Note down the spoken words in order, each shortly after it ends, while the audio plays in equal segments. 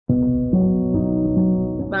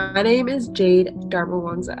My name is Jade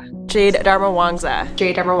Darmawangsa. Jade Darmawangsa.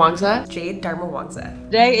 Jade Darmawangsa. Jade Darmawangsa.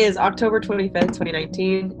 Today is October 25th,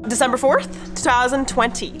 2019. December 4th,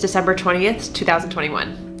 2020. December 20th,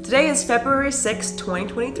 2021. Today is February 6th,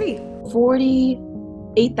 2023.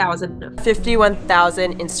 48,000.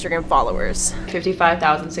 51,000 Instagram followers.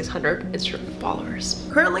 55,600 Instagram followers.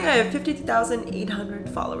 Currently, I have 52,800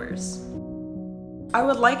 followers. I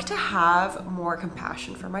would like to have more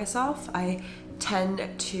compassion for myself. I tend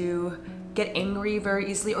to get angry very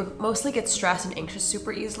easily, or mostly get stressed and anxious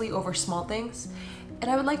super easily over small things. And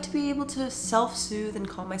I would like to be able to self-soothe and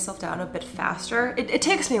calm myself down a bit faster. It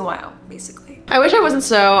takes me a while, basically. I wish I wasn't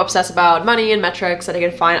so obsessed about money and metrics that I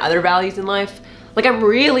could find other values in life. Like, I'm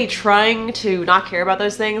really trying to not care about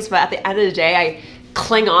those things, but at the end of the day, I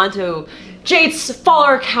cling on to Jade's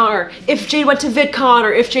follower count, or if Jade went to VidCon,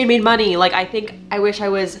 or if Jade made money. Like, I wish I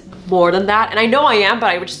was more than that. And I know I am, but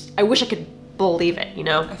I wish I could believe it, you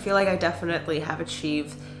know? I feel like I definitely have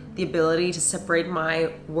achieved the ability to separate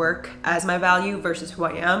my work as my value versus who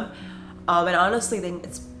I am. And honestly, then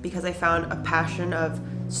it's because I found a passion of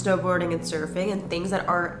snowboarding and surfing and things that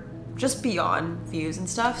are just beyond views and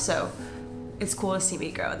stuff. So it's cool to see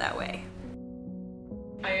me grow in that way.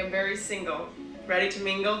 I am very single, ready to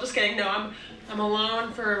mingle. Just kidding, no, I'm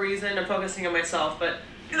alone for a reason. I'm focusing on myself, but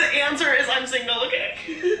the answer is I'm single, okay?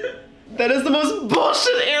 That is the most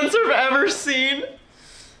bullshit answer I've ever seen.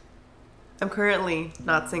 I'm currently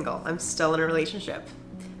not single. I'm still in a relationship.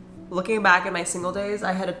 Looking back at my single days,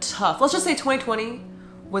 I had a tough, let's just say 2020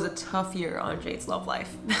 was a tough year on Jade's love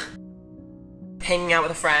life. Hanging out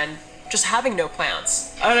with a friend, just having no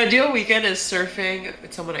plans. An ideal weekend is surfing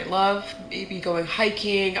with someone I love, maybe going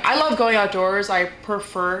hiking. I love going outdoors. I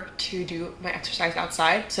prefer to do my exercise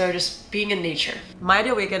outside, so just being in nature. My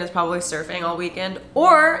ideal weekend is probably surfing all weekend,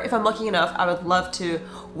 or if I'm lucky enough, I would love to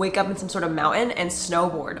wake up in some sort of mountain and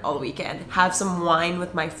snowboard all weekend. Have some wine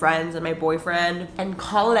with my friends and my boyfriend, and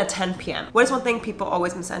call it at 10 p.m. What is one thing people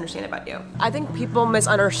always misunderstand about you? I think people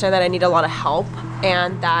misunderstand that I need a lot of help,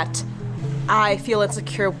 and that I feel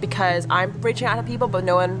insecure because I'm reaching out to people, but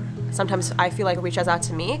no one, sometimes I feel like reaches out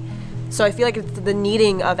to me. So I feel like it's the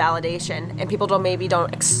needing of validation, and people maybe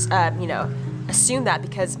don't you know, assume that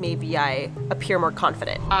because maybe I appear more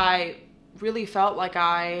confident. I really felt like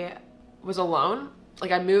I was alone.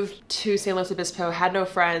 Like, I moved to San Luis Obispo, had no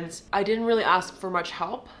friends. I didn't really ask for much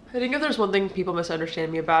help. I think if there's one thing people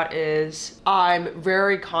misunderstand me about is I'm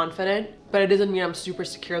very confident, but it doesn't mean I'm super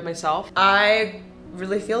secure with myself. I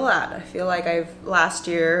really feel that. I feel like last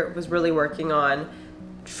year was really working on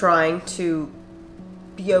trying to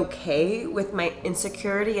be okay with my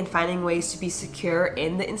insecurity and finding ways to be secure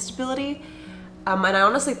in the instability. And I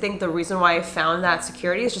honestly think the reason why I found that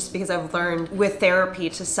security is just because I've learned with therapy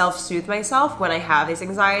to self-soothe myself when I have these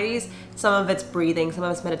anxieties. Some of it's breathing, some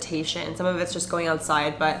of it's meditation, some of it's just going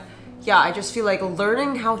outside. But yeah, I just feel like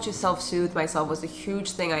learning how to self-soothe myself was a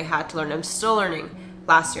huge thing I had to learn. I'm still learning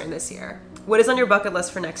last year and this year. What is on your bucket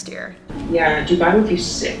list for next year? Yeah, Dubai would be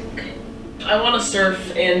sick. I want to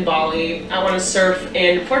surf in Bali. I want to surf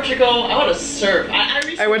in Portugal. I want to surf.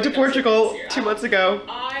 I went to Portugal 2 months ago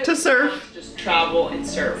to surf. Just travel and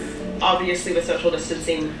surf, obviously with social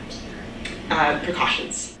distancing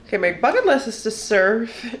precautions. Okay, my bucket list is to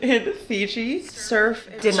surf in Fiji.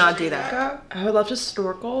 Did not do that. I would love to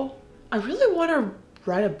snorkel. I really want to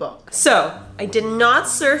write a book. So, I did not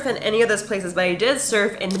surf in any of those places, but I did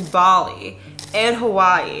surf in Bali and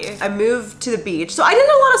Hawaii. I moved to the beach. So I did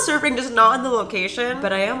a lot of surfing, just not in the location,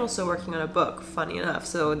 but I am also working on a book, funny enough.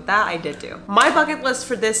 So that I did do. My bucket list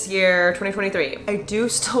for this year, 2023, I do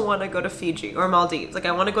still want to go to Fiji or Maldives. Like,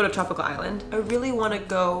 I want to go to tropical island. I really want to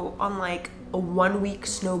go on like a 1-week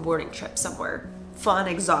snowboarding trip somewhere fun,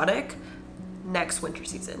 exotic, next winter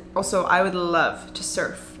season. Also, I would love to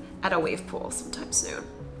surf at a wave pool sometime soon.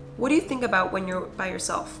 What do you think about when you're by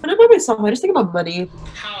yourself? When I'm by myself, I just think about money.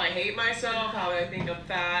 How I hate myself, how I think I'm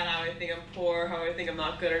fat, how I think I'm poor, how I think I'm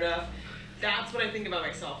not good enough. That's what I think about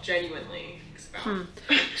myself, genuinely.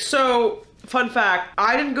 So, fun fact,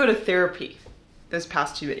 I didn't go to therapy this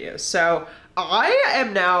past 2 videos. So, I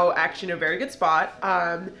am now actually in a very good spot.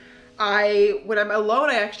 When I'm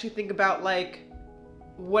alone, I actually think about like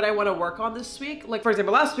what I want to work on this week. Like, for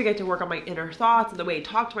example, last week I had to work on my inner thoughts and the way I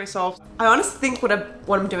talk to myself. I honestly think what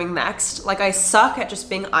I'm doing next, like, I suck at just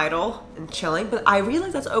being idle and chilling, but I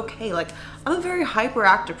realize that's okay. Like, I'm a very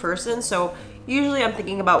hyperactive person, so usually I'm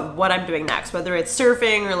thinking about what I'm doing next, whether it's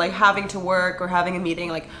surfing or like having to work or having a meeting.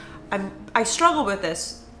 Like, I struggle with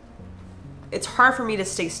this. It's hard for me to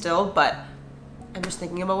stay still, but I'm just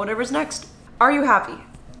thinking about whatever's next. Are you happy?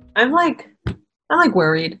 I'm like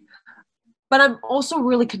worried. But I'm also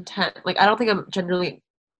really content. Like, I don't think I'm generally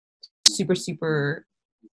super, super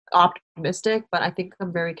optimistic, but I think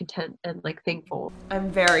I'm very content and like thankful. I'm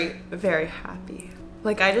very, very happy.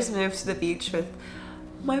 Like I just moved to the beach with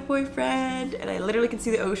my boyfriend and I literally can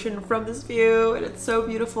see the ocean from this view and it's so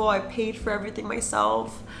beautiful. I paid for everything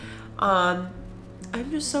myself. I'm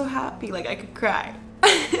just so happy, like I could cry.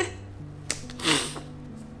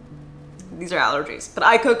 These are allergies, but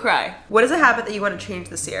I could cry. What is a habit that you want to change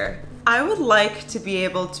this year? I would like to be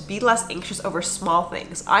able to be less anxious over small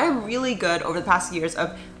things. I am really good over the past years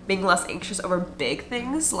of being less anxious over big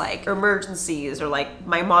things like emergencies or like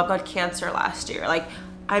my mom got cancer last year. Like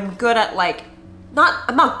I'm good at like,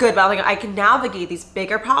 I'm not good, but like I can navigate these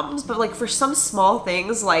bigger problems, but like for some small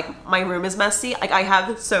things, like my room is messy, like I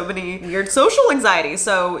have so many weird social anxiety.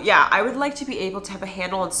 So yeah, I would like to be able to have a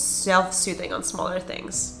handle on self-soothing on smaller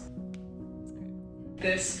things.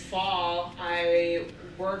 This fall, I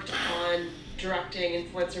worked on directing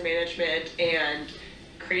influencer management and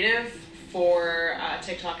creative for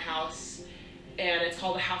TikTok House, and it's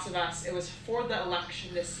called The House of Us. It was for the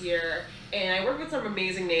election this year, and I worked with some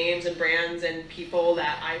amazing names and brands and people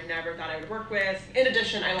that I never thought I would work with. In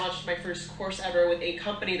addition, I launched my first course ever with a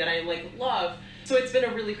company that I like love. So it's been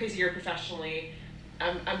a really crazy year professionally.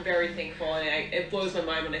 I'm very thankful, and it blows my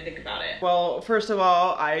mind when I think about it. Well, first of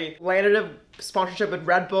all, I landed a sponsorship with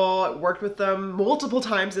Red Bull. I worked with them multiple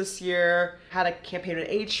times this year. Had a campaign with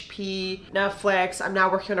HP, Netflix. I'm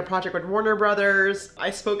now working on a project with Warner Brothers. I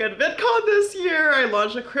spoke at VidCon this year. I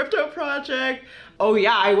launched a crypto project. Oh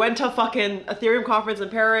yeah, I went to a fucking Ethereum conference in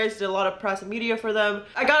Paris, did a lot of press and media for them.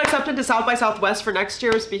 I got accepted to South by Southwest for next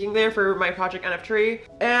year, speaking there for my project NF3,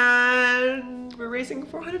 and we're raising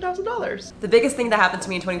 $400,000. The biggest thing that happened to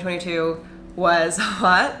me in 2022 was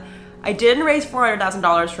what? I didn't raise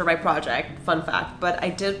 $400,000 for my project, fun fact, but I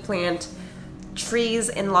did plant trees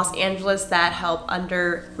in Los Angeles that help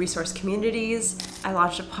under-resourced communities. I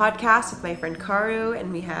launched a podcast with my friend Karu,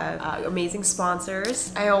 and we have amazing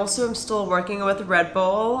sponsors. I also am still working with Red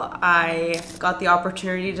Bull. I got the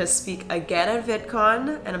opportunity to speak again at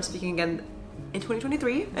VidCon, and I'm speaking again in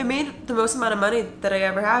 2023. I made the most amount of money that I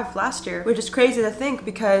ever have last year, which is crazy to think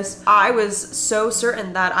because I was so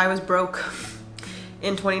certain that I was broke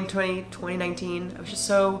in 2020, 2019. I was just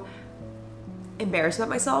so embarrassed about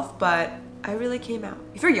myself, but I really came out.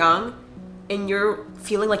 If you're young and you're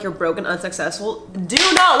feeling like you're broke and unsuccessful, do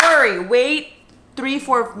not worry. Wait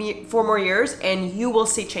 4 more years and you will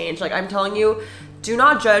see change. Like I'm telling you, do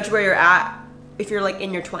not judge where you're at if you're like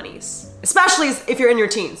in your 20s, especially if you're in your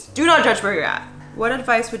teens. Do not judge where you're at. What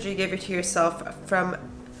advice would you give to yourself from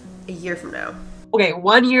a year from now? Okay,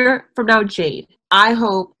 1 year from now, Jade, I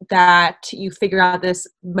hope that you figure out this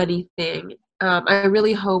money thing. I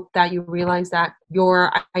really hope that you realize that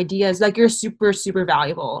your ideas, like you're super, super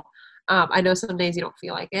valuable. I know some days you don't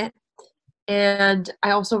feel like it. And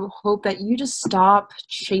I also hope that you just stop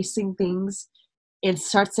chasing things and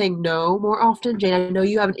start saying no more often. Jane, I know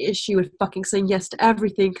you have an issue with fucking saying yes to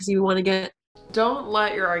everything because you want to get... Don't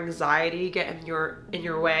let your anxiety get in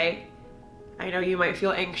your way. I know you might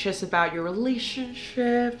feel anxious about your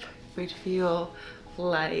relationship. You might feel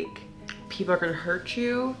like people are gonna hurt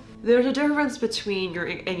you. There's a difference between your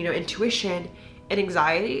intuition and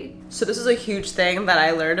anxiety. So this is a huge thing that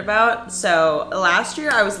I learned about. So last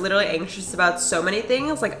year I was literally anxious about so many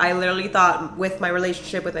things. Like I literally thought with my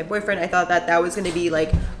relationship with my boyfriend, I thought that was gonna be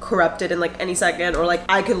like corrupted in like any second, or like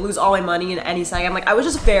I could lose all my money in any second. Like I was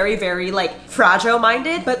just very, very like fragile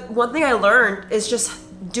minded. But one thing I learned is just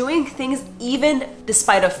doing things even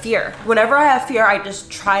despite of fear. Whenever I have fear, I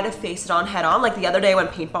just try to face it on head on. Like the other day I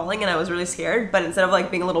went paintballing and I was really scared, but instead of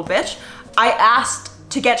like being a little bitch, I asked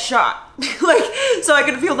to get shot. Like, so I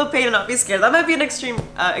could feel the pain and not be scared. That might be an extreme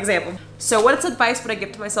example. So what advice would I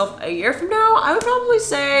give to myself a year from now? I would probably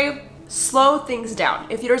say slow things down.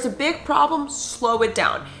 If there's a big problem, slow it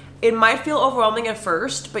down. It might feel overwhelming at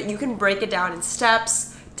first, but you can break it down in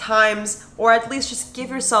steps, times, or at least just give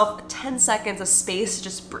yourself 10 seconds of space to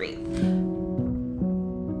just breathe.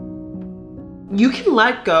 You can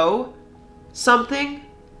let go something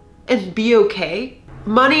and be okay.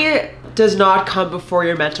 Money does not come before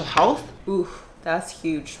your mental health. Ooh, that's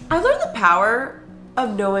huge. I learned the power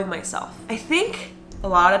of knowing myself. I think a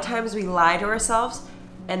lot of times we lie to ourselves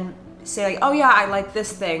and say like, oh yeah, I like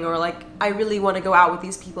this thing, or like, I really want to go out with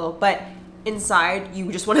these people, but inside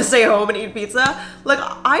you just want to stay home and eat pizza. Like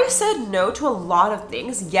I said no to a lot of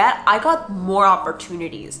things, yet I got more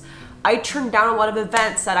opportunities. I turned down a lot of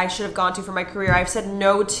events that I should have gone to for my career. I've said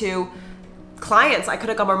no to clients I could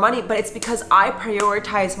have got more money, but it's because I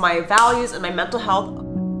prioritize my values and my mental health.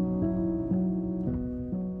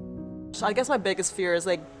 So I guess my biggest fear is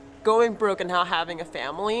like going broke and now having a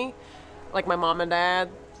family, like my mom and dad,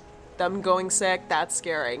 them going sick, that's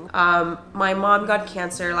scary. My mom got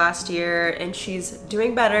cancer last year and she's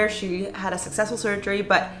doing better. She had a successful surgery,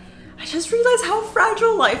 but I just realized how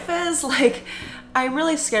fragile life is. Like, I'm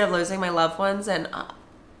really scared of losing my loved ones, and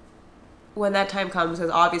when that time comes,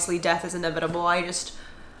 because obviously death is inevitable, I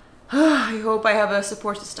hope I have a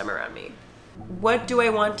support system around me. What do I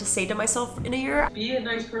want to say to myself in a year? Be a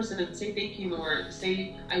nice person and say thank you more.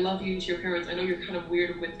 Say I love you to your parents. I know you're kind of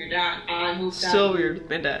weird with your dad. I hope that still weird with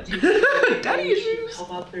my dad. Daddy issues.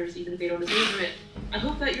 Help others even if they don't deserve it. I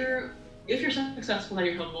hope that if you're successful, then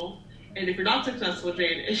you're humble. And if you're not successful,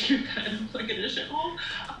 Jade, you're kind of like in a shithole.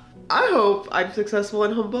 I hope I'm successful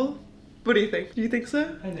and humble. What do you think? Do you think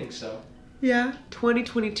so? I think so. Yeah.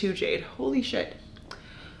 2022 Jade. Holy shit.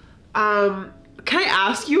 Can I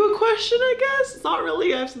ask you a question, I guess? It's not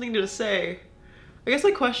really, I have something to say. I guess my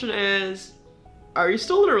question is, are you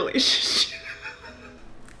still in a relationship?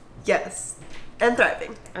 Yes, and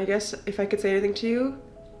thriving. I guess if I could say anything to you,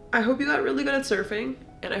 I hope you got really good at surfing,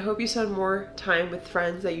 and I hope you spend more time with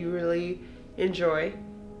friends that you really enjoy,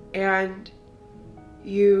 and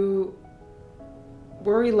you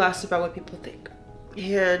worry less about what people think.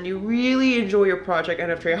 And you really enjoy your project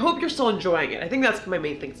NFT. I hope you're still enjoying it. I think that's my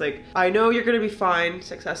main thing. It's like, I know you're gonna be fine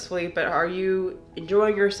successfully, but are you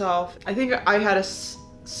enjoying yourself? I think I had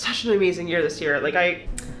such an amazing year this year.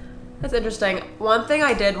 That's interesting. One thing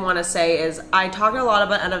I did want to say is I talked a lot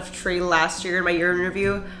about NFT last year in my year in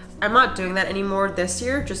review. I'm not doing that anymore this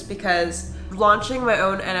year just because launching my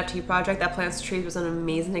own NFT project that plants trees was an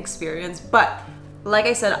amazing experience. But like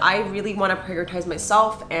I said, I really want to prioritize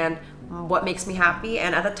myself and what makes me happy,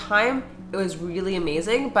 and at the time it was really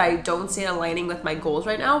amazing, but I don't see it aligning with my goals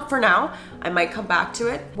right now. For now, I might come back to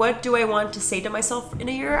it. What do I want to say to myself in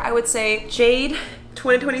a year? I would say, Jade,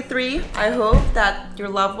 2023, I hope that your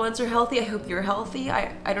loved ones are healthy. I hope you're healthy.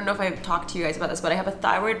 I don't know if I've talked to you guys about this, but I have a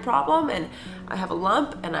thyroid problem and I have a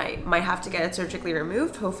lump and I might have to get it surgically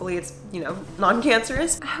removed. Hopefully it's,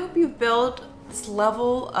 non-cancerous. I hope you build this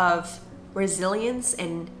level of resilience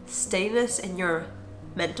and steadiness in your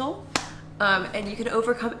mental, and you can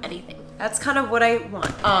overcome anything. That's kind of what I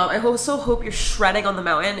want. I also hope you're shredding on the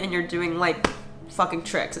mountain and you're doing like fucking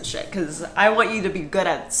tricks and shit, because I want you to be good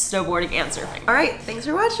at snowboarding and surfing. All right, thanks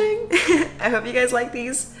for watching. I hope you guys like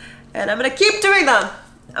these, and I'm gonna keep doing them.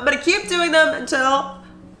 I'm gonna keep doing them until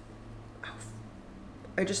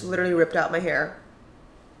I just literally ripped out my hair.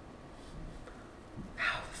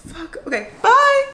 Ow, fuck. Okay, bye.